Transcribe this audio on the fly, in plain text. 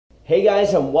Hey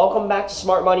guys, and welcome back to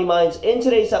Smart Money Minds. In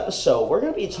today's episode, we're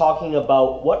going to be talking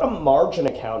about what a margin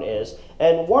account is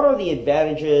and what are the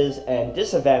advantages and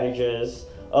disadvantages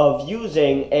of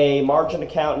using a margin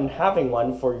account and having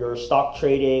one for your stock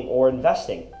trading or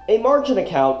investing. A margin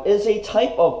account is a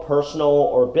type of personal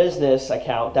or business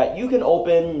account that you can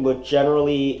open with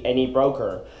generally any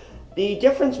broker. The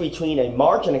difference between a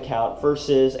margin account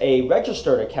versus a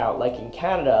registered account, like in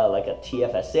Canada, like a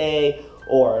TFSA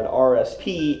or an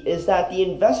RSP, is that the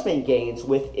investment gains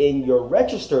within your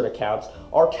registered accounts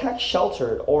are tax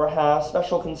sheltered or have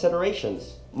special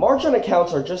considerations. Margin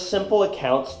accounts are just simple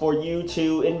accounts for you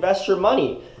to invest your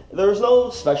money. There's no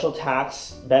special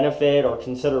tax benefit or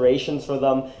considerations for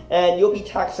them, and you'll be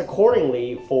taxed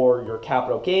accordingly for your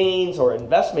capital gains or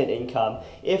investment income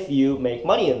if you make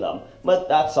money in them. But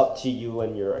that's up to you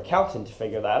and your accountant to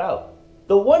figure that out.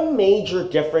 The one major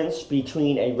difference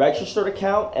between a registered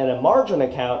account and a margin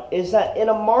account is that in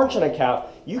a margin account,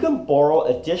 you can borrow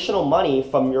additional money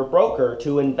from your broker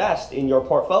to invest in your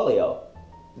portfolio.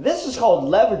 This is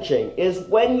called leveraging, is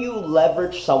when you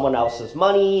leverage someone else's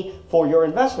money for your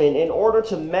investment in order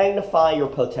to magnify your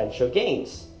potential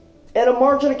gains. In a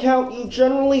margin account, you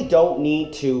generally don't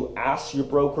need to ask your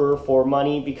broker for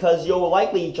money because you'll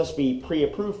likely just be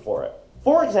pre-approved for it.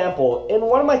 For example, in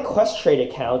one of my Questrade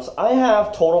accounts, I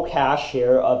have total cash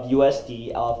here of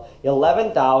USD of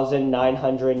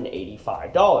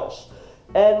 $11,985.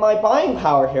 And my buying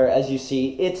power here, as you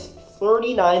see, it's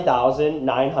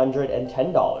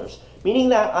 $39,910, meaning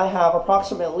that I have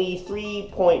approximately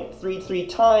 3.33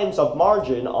 times of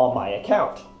margin on my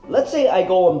account. Let's say I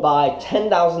go and buy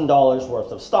 $10,000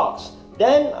 worth of stocks.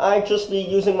 Then I'd just be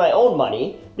using my own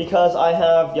money because I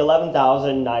have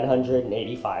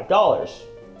 $11,985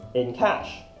 in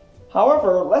cash.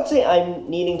 However, let's say I'm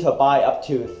needing to buy up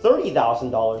to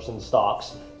 $30,000 in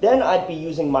stocks, then I'd be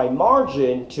using my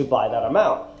margin to buy that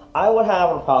amount. I would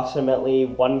have approximately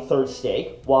 1/3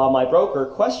 stake, while my broker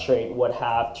Questrade would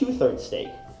have 2/3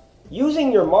 stake.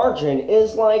 Using your margin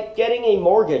is like getting a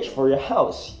mortgage for your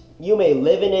house. You may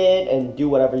live in it and do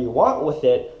whatever you want with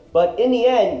it, but in the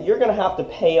end, you're going to have to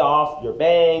pay off your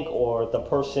bank or the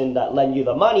person that lent you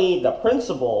the money, the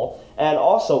principal, and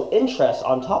also interest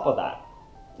on top of that.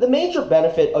 The major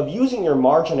benefit of using your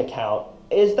margin account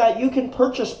is that you can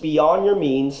purchase beyond your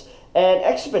means and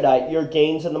expedite your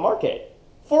gains in the market.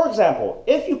 For example,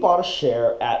 if you bought a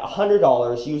share at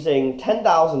 $100 using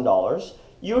 $10,000,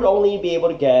 you would only be able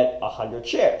to get 100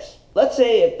 shares. Let's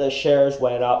say if the shares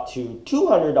went up to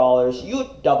 $200,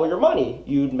 you'd double your money.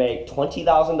 You'd make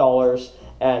 $20,000,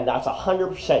 and that's a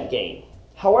 100% gain.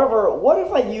 However, what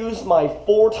if I used my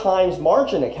 4 times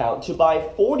margin account to buy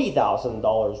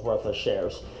 $40,000 worth of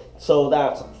shares? So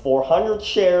that's 400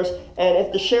 shares, and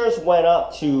if the shares went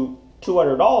up to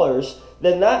 $200,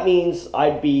 then that means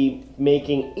I'd be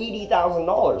making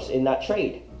 $80,000 in that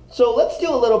trade. So let's do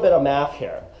a little bit of math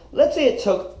here. Let's say it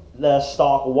took the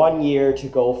stock 1 year to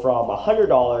go from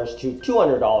 $100 to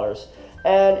 $200,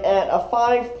 and at a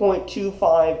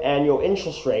 5.25 annual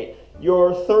interest rate,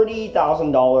 your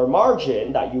 $30,000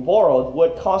 margin that you borrowed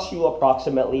would cost you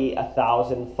approximately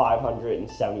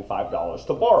 $1,575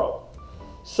 to borrow.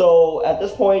 So at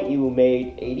this point, you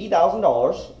made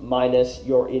 $80,000 minus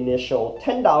your initial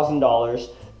 $10,000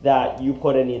 that you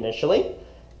put in initially,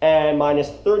 and minus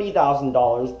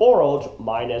 $30,000 borrowed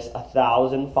minus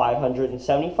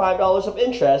 $1,575 of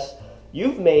interest.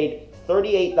 You've made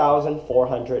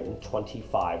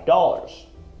 $38,425.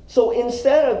 So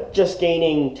instead of just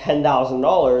gaining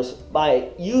 $10,000 by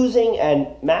using and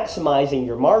maximizing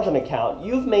your margin account,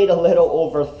 you've made a little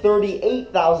over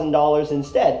 $38,000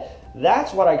 instead.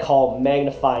 That's what I call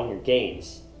magnifying your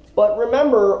gains. But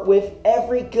remember, with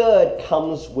every good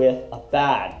comes with a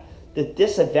bad. The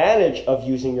disadvantage of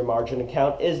using your margin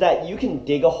account is that you can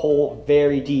dig a hole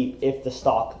very deep if the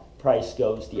stock price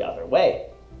goes the other way.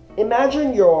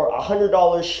 Imagine your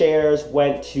 $100 shares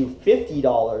went to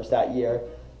 $50 that year.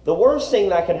 The worst thing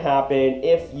that can happen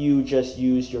if you just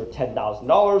use your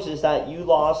 $10,000 is that you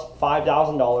lost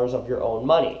 $5,000 of your own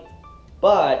money.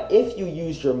 But if you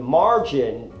use your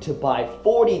margin to buy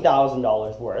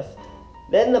 $40,000 worth,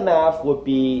 then the math would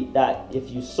be that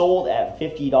if you sold at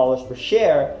 $50 per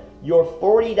share, your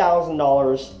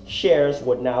 $40,000 shares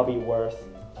would now be worth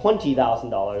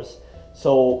 $20,000.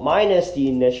 So minus the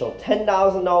initial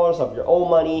 $10,000 of your own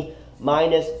money,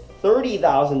 minus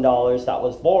 $30,000 that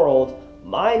was borrowed,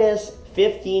 minus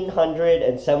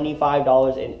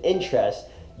 $1,575 in interest,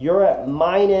 you're at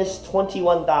minus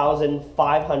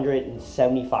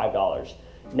 $21,575.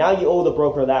 Now you owe the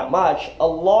broker that much,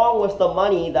 along with the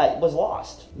money that was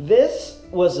lost. This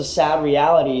was a sad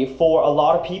reality for a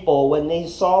lot of people when they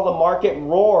saw the market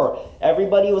roar.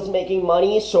 Everybody was making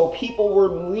money, so people were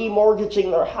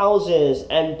remortgaging their houses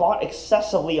and bought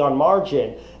excessively on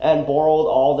margin and borrowed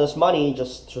all this money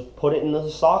just to put it into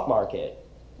the stock market.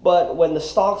 But when the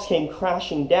stocks came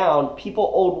crashing down,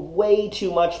 people owed way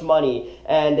too much money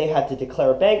and they had to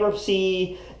declare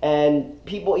bankruptcy, and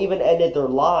people even ended their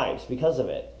lives because of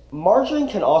it. Margin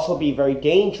can also be very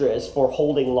dangerous for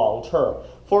holding long term.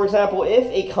 For example, if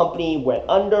a company went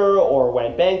under or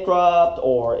went bankrupt,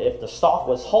 or if the stock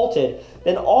was halted,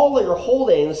 then all of your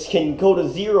holdings can go to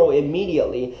zero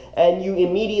immediately, and you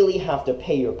immediately have to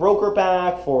pay your broker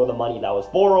back for the money that was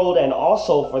borrowed and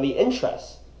also for the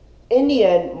interest. In the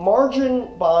end,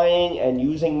 margin buying and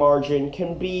using margin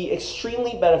can be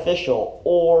extremely beneficial,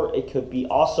 or it could be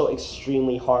also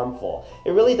extremely harmful.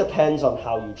 It really depends on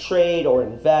how you trade or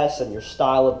invest and your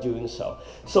style of doing so.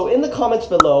 So in the comments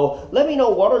below, let me know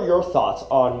what are your thoughts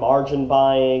on margin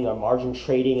buying or margin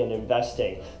trading and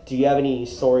investing. Do you have any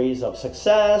stories of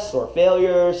success or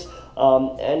failures?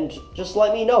 And just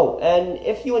let me know. And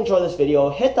if you enjoy this video,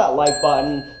 hit that like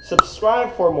button,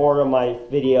 subscribe for more of my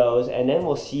videos, and then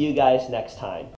we'll see you guys next time.